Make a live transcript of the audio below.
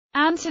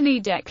Anthony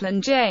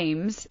Declan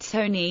James,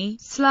 Tony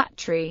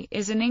Slattery,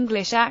 is an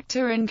English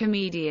actor and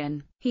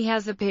comedian. He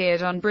has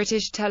appeared on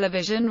British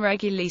television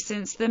regularly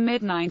since the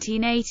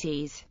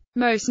mid-1980s,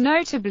 most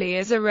notably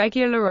as a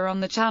regular on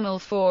the Channel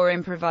 4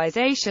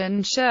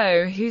 improvisation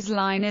show Whose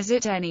Line Is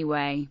It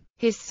Anyway?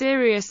 His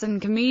serious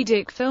and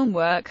comedic film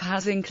work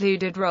has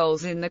included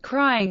roles in The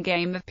Crying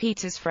Game of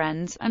Peter's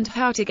Friends, and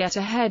How to Get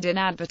Ahead in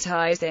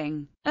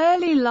Advertising.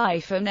 Early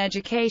life and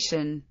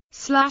education.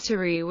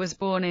 Slattery was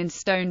born in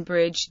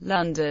Stonebridge,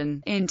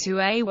 London, into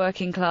a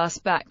working-class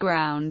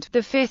background,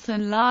 the fifth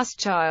and last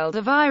child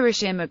of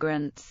Irish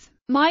immigrants,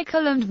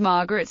 Michael and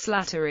Margaret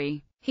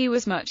Slattery. He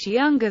was much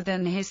younger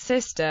than his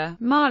sister,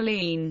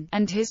 Marlene,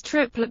 and his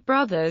triplet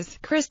brothers,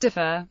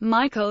 Christopher,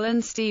 Michael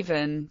and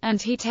Stephen,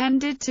 and he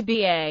tended to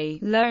be a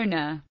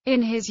loner.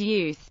 In his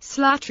youth,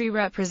 Slattery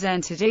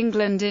represented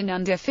England in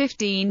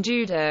under-15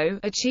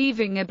 judo,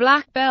 achieving a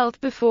black belt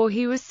before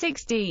he was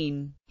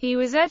 16. He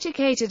was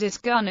educated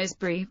at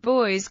Gunnersbury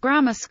Boys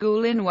Grammar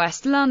School in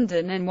West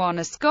London and won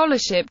a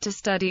scholarship to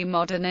study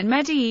modern and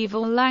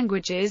medieval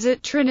languages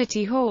at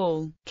Trinity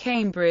Hall,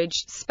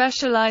 Cambridge,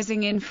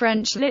 specialising in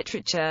French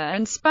literature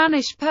and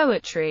Spanish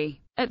poetry.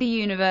 At the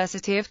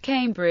University of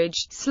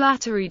Cambridge,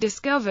 Slattery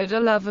discovered a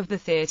love of the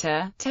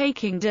theatre,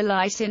 taking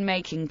delight in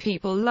making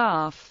people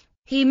laugh.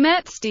 He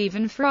met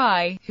Stephen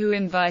Fry, who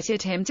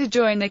invited him to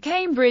join the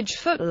Cambridge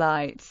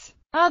Footlights.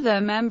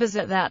 Other members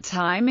at that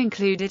time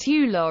included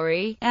Hugh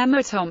Laurie,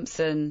 Emma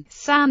Thompson,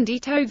 Sandy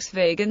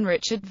Toksvig and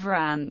Richard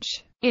Branch.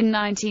 In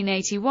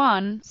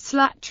 1981,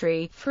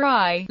 Slattery,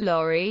 Fry,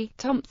 Laurie,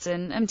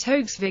 Thompson and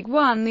Toksvig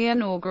won the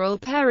inaugural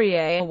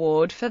Perrier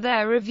Award for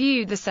their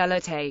revue The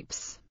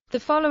Sellotapes. The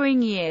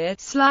following year,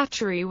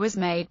 Slattery was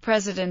made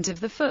president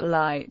of the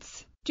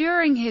Footlights.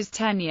 During his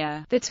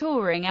tenure, the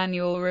touring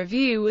annual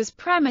review was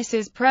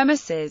Premises.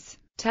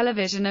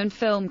 Television and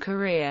film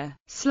career.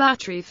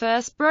 Slattery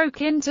first broke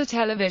into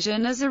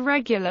television as a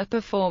regular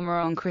performer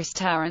on Chris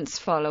Tarrant's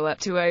follow-up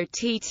to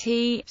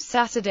OTT,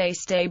 Saturday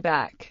Stay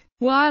Back,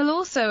 while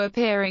also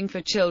appearing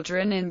for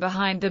children in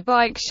Behind the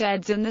Bike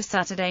Sheds and the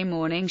Saturday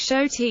morning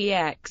show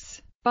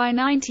TX. By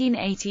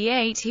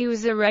 1988 he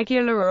was a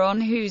regular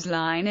on Whose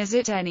Line Is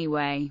It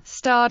Anyway?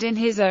 Starred in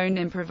his own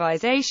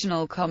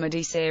improvisational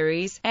comedy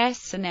series,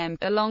 S&M,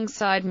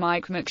 alongside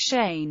Mike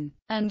McShane,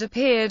 and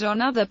appeared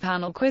on other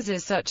panel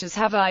quizzes such as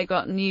Have I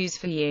Got News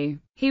For You?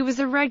 He was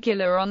a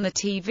regular on the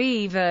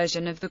TV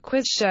version of the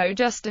quiz show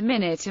Just a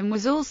Minute and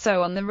was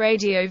also on the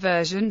radio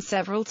version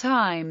several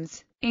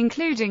times,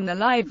 including the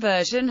live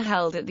version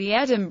held at the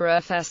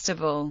Edinburgh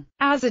Festival.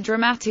 As a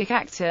dramatic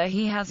actor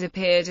he has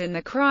appeared in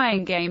The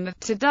Crying Game of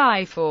To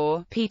Die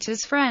For,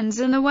 Peter's Friends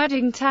and The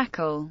Wedding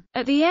Tackle.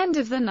 At the end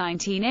of the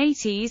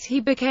 1980s he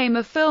became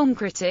a film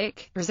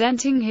critic,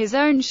 presenting his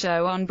own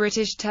show on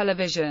British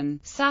television,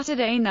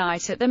 Saturday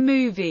Night at the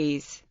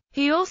Movies.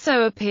 He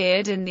also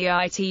appeared in the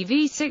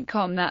ITV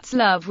sitcom That's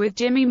Love with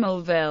Jimmy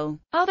Mulville.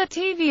 Other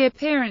TV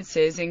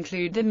appearances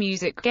include The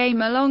Music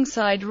Game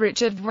alongside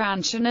Richard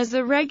Branch and as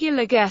a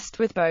regular guest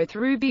with both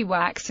Ruby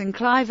Wax and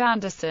Clive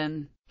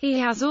Anderson. He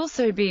has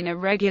also been a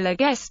regular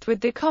guest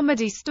with the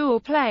Comedy Store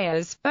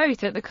Players,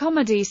 both at the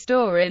Comedy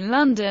Store in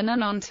London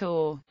and on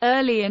tour.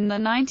 Early in the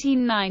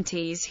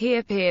 1990s he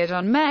appeared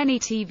on many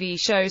TV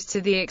shows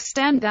to the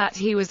extent that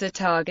he was a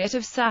target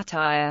of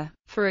satire.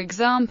 For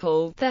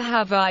example, the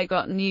Have I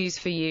Got News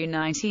For You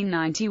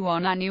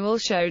 1991 annual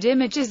showed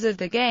images of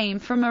the game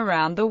from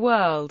around the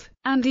world,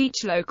 and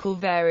each local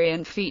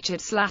variant featured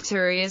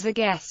Slattery as a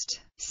guest.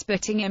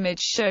 Spitting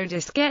Image showed a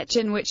sketch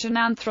in which an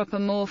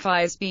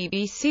anthropomorphized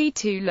BBC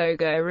Two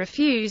logo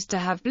refused to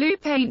have blue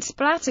paint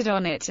splattered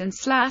on it and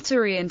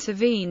Slattery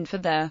intervened for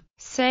the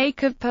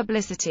sake of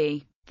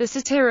publicity. The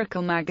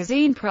satirical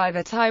magazine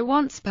Private Eye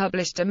once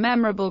published a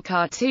memorable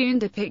cartoon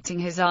depicting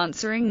his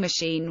answering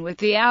machine with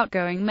the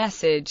outgoing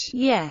message,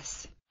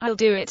 "Yes, I'll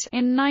do it."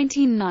 In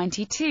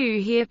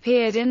 1992 he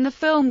appeared in the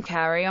film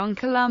Carry On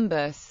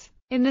Columbus.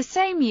 In the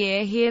same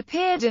year he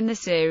appeared in the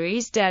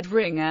series Dead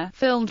Ringer,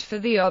 filmed for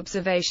the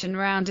Observation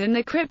Round in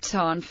the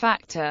Krypton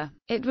Factor.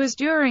 It was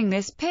during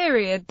this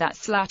period that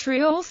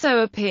Slattery also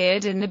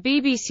appeared in the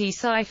BBC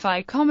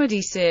sci-fi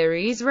comedy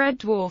series Red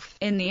Dwarf,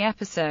 in the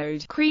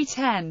episode Cree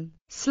 10.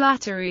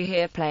 Slattery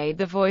here played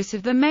the voice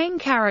of the main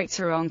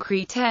character on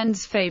Cree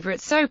 10's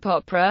favourite soap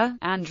opera,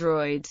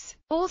 Androids.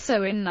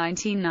 Also in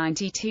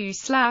 1992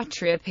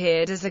 Slattery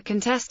appeared as a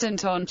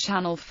contestant on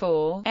Channel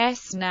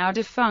 4's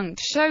now-defunct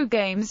show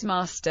Games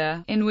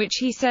Master, in which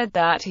he said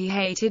that he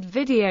hated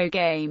video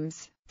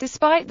games,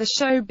 despite the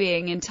show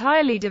being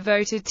entirely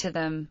devoted to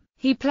them.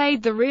 He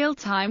played the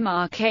real-time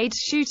arcade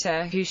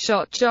shooter who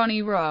shot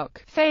Johnny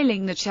Rock,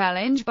 failing the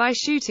challenge by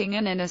shooting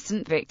an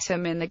innocent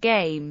victim in the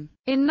game.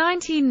 In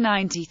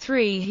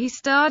 1993 he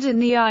starred in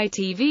the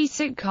ITV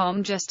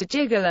sitcom Just a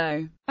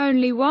Gigolo.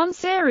 Only one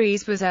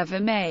series was ever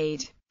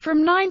made.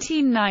 From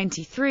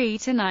 1993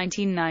 to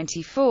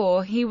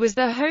 1994 he was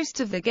the host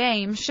of the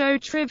game show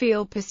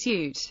Trivial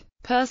Pursuit.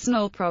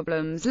 Personal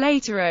problems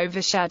later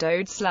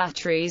overshadowed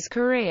Slattery's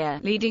career,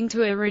 leading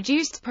to a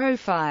reduced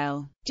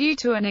profile. Due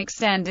to an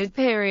extended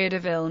period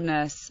of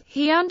illness,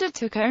 he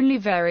undertook only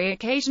very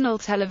occasional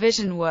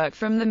television work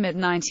from the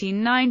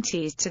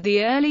mid-1990s to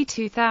the early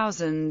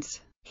 2000s.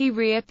 He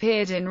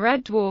reappeared in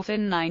Red Dwarf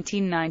in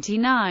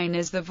 1999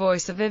 as the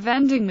voice of a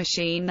vending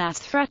machine that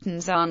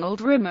threatens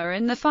Arnold Rimmer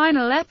in the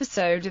final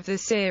episode of the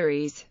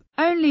series,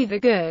 Only the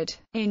Good.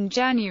 In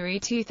January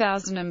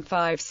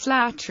 2005,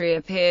 Slattery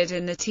appeared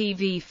in the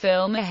TV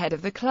film Ahead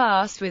of the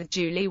Class with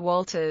Julie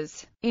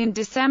Walters. In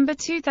December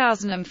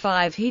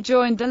 2005, he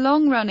joined the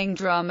long-running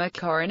drama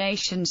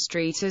Coronation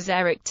Street as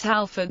Eric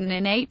Talford, and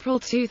in April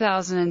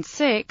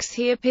 2006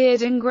 he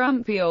appeared in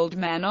Grumpy Old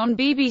Men on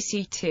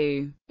BBC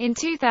Two. In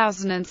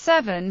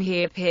 2007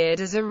 he appeared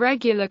as a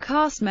regular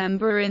cast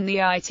member in the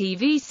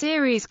ITV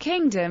series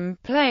Kingdom,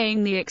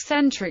 playing the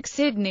eccentric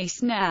Sidney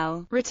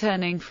Snell,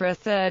 returning for a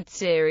third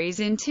series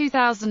in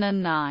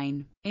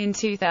 2009. In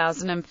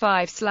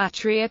 2005,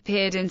 Slattery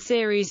appeared in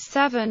Series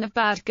 7 of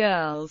Bad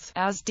Girls,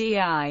 as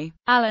D.I.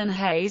 Alan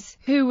Hayes,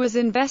 who was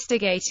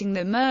investigating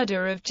the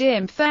murder of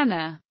Jim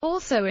Fenner.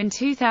 Also in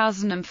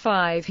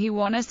 2005 he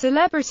won a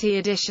celebrity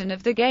edition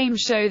of the game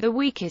show The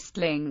Weakest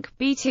Link,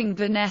 beating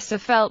Vanessa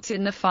Feltz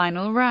in the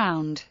final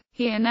round.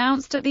 He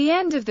announced at the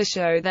end of the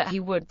show that he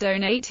would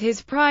donate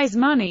his prize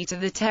money to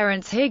the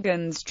Terence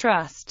Higgins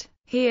Trust.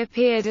 He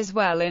appeared as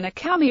well in a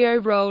cameo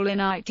role in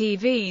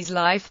ITV's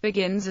Life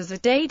Begins as a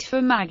date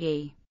for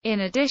Maggie.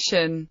 In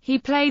addition, he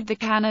played the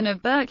Canon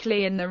of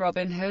Berkeley in the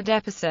Robin Hood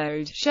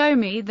episode Show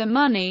Me the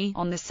Money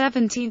on the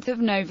 17th of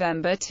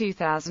November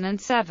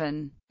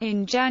 2007.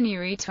 In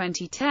January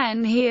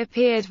 2010 he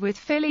appeared with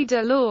Philly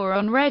Delore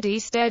on Ready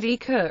Steady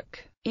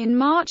Cook. In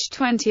March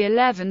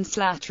 2011,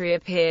 Slattery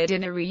appeared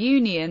in a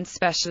reunion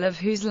special of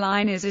Whose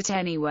Line Is It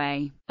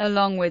Anyway?,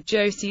 along with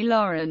Josie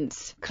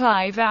Lawrence,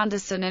 Clive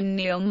Anderson and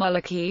Neil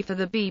Mullicky for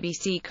the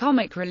BBC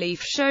comic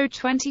relief show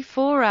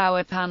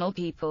 24-Hour Panel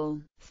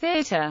People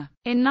Theatre.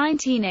 In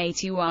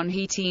 1981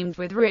 he teamed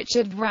with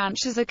Richard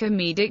Branch as a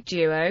comedic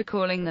duo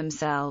calling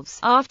themselves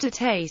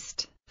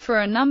Aftertaste. For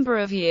a number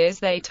of years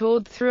they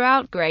toured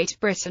throughout Great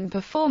Britain,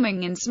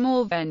 performing in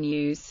small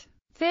venues,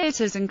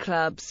 theatres and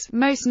clubs,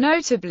 most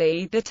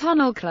notably the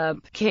Tunnel Club,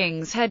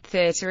 King's Head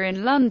Theatre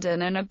in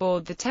London, and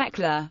aboard the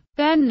Tekla,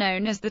 then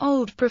known as the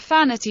Old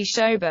Profanity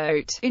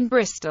Showboat, in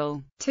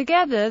Bristol.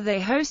 Together they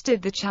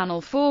hosted the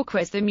Channel 4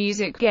 Quiz the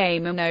Music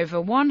Game and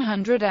over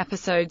 100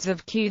 episodes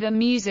of Cue the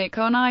Music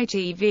on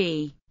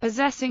ITV.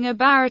 Possessing a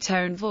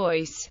baritone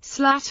voice,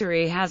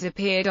 Slattery has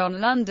appeared on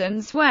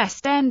London's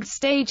West End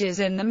stages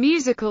in the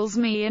musicals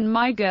Me and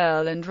My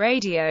Girl and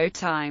Radio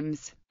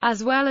Times,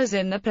 as well as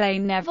in the play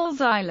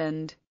Neville's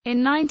Island.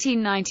 In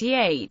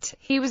 1998,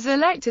 he was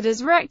elected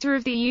as rector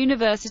of the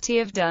University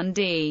of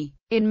Dundee.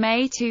 In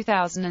May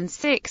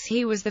 2006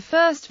 he was the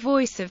first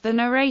voice of the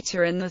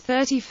narrator in the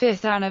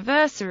 35th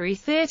anniversary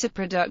theatre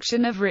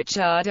production of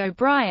Richard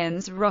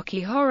O'Brien's Rocky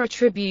Horror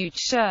tribute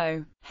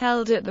show,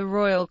 held at the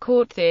Royal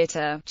Court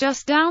Theatre,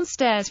 just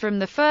downstairs from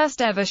the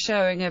first ever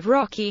showing of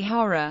Rocky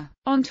Horror.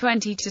 On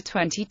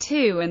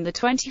 20/22 and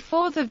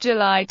 24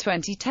 July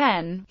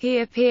 2010, he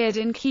appeared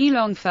in Key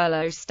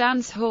Longfellow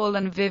Stanshall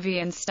and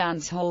Vivian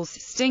Stanshall's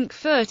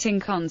Stinkfoot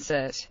in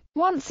concert,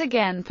 once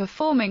again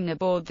performing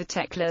aboard the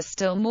Tekla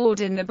still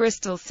moored in the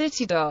Bristol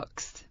City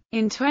docks.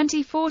 In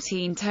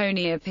 2014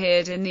 Tony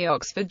appeared in the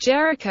Oxford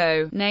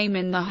Jericho Name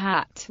in the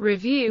Hat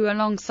review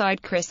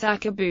alongside Chris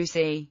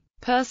Akabusi.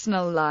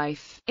 Personal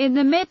life. In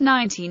the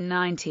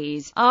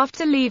mid-1990s,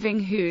 after leaving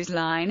Whose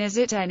Line Is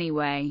It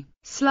Anyway?,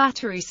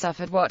 Slattery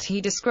suffered what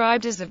he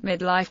described as a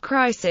midlife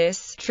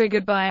crisis,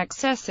 triggered by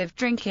excessive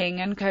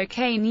drinking and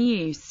cocaine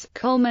use,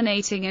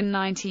 culminating in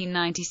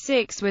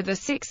 1996 with a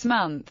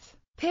 6-month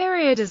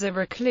period as a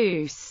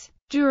recluse,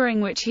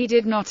 during which he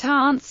did not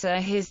answer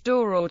his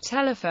door or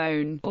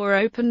telephone, or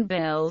open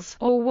bills,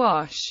 or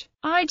wash.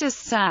 I just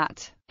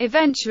sat.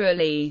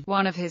 Eventually,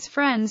 one of his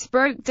friends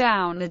broke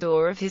down the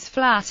door of his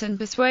flat and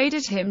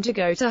persuaded him to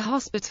go to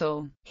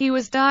hospital. He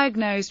was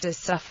diagnosed as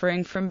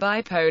suffering from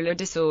bipolar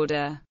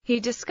disorder. He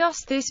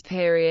discussed this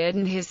period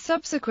and his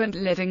subsequent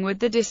living with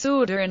the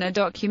disorder in a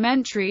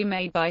documentary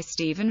made by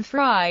Stephen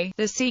Fry,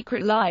 The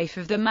Secret Life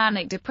of the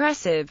Manic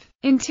Depressive.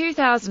 In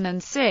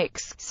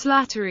 2006,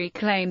 Slattery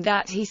claimed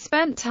that he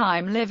spent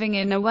time living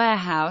in a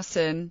warehouse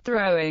and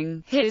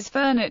throwing his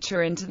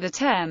furniture into the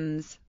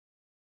Thames.